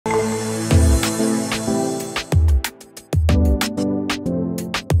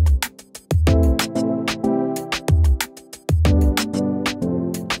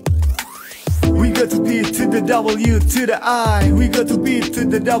W to the I. We go to B to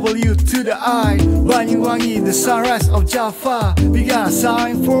the W to the I. Banyuwangi, the sunrise of Java. We gotta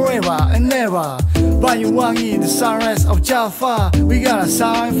shine forever and never. Banyuwangi, the sunrise of Java. We gotta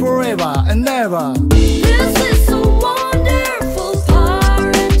shine forever and never. This is a wonderful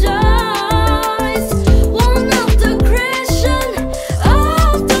paradise, one of the creation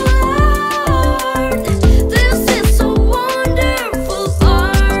of the Lord. This is a wonderful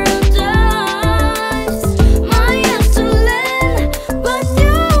paradise, my yesterland,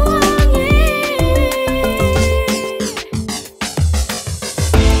 Banyuwangi.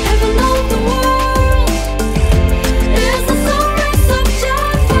 Heaven of the world is the sunrise of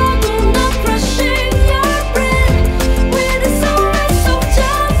Java, gonna crushing your brain with the sunrise of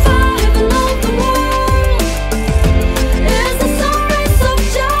Java. Heaven of the world is the sunrise of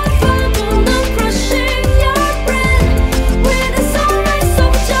Java, gonna crushing your brain with the sunrise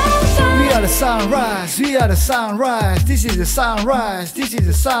of Java. We are the sunrise, we are the sunrise. This is the sunrise, this is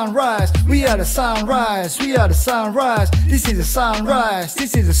the sunrise. We are the sunrise, we are the sunrise. This is the sunrise,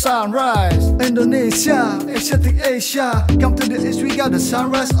 this is the sunrise. Indonesia, Asiatic Asia. Come to the east, we got the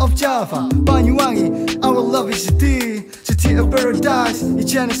sunrise of Java. Banyuwangi, our lovely city, city of paradise.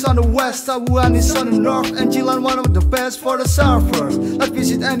 Ijen is on the west, Tabuan is on the north, and Jilan one of the best for the surfers. Let's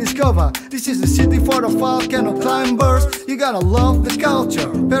visit and discover. This is the city for the volcano climbers. You gotta love the culture,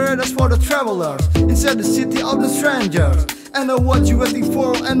 paradise for the travelers, inside the city of the strangers. I know what you waiting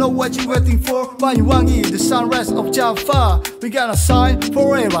for, I know what you waiting for. Banyuwangi, the sunrise of Java. We gotta shine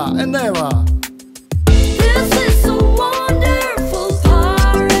forever and ever. This is a wonderful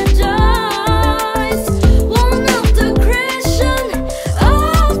paradise, one of the creation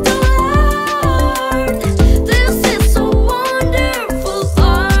of the Lord. This is a wonderful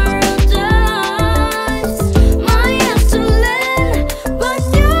paradise, my yesterland,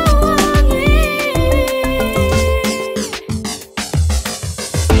 Banyuwangi.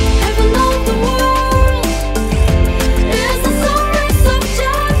 Heaven of the world is the sunrise of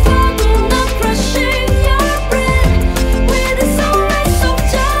Java, gonna crushing your brain with the sunrise of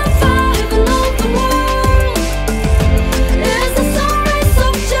Java. Heaven of the world is the sunrise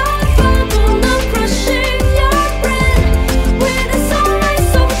of Java, gonna crushing your brain with the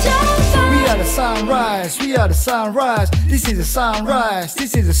sunrise of Java. We are the sunrise, we are the sunrise. This is the sunrise,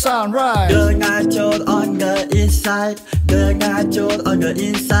 this is the sunrise. The natural on the inside, the natural on the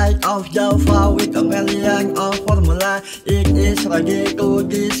inside of Java with a million of formula. It is ready to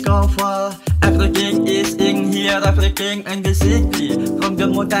discover. Everything is in here, everything in the city. From the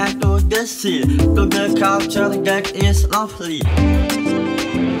mountain to the sea, to the culture that is lovely.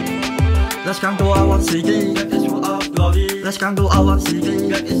 Let's come to our city, that is full of glory. Let's come to our city,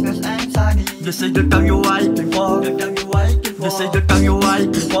 that is nice and sunny. This is the time you're waiting for, the time you're waiting for. This is the time you're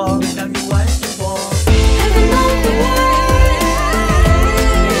waiting for, the time you're waiting for.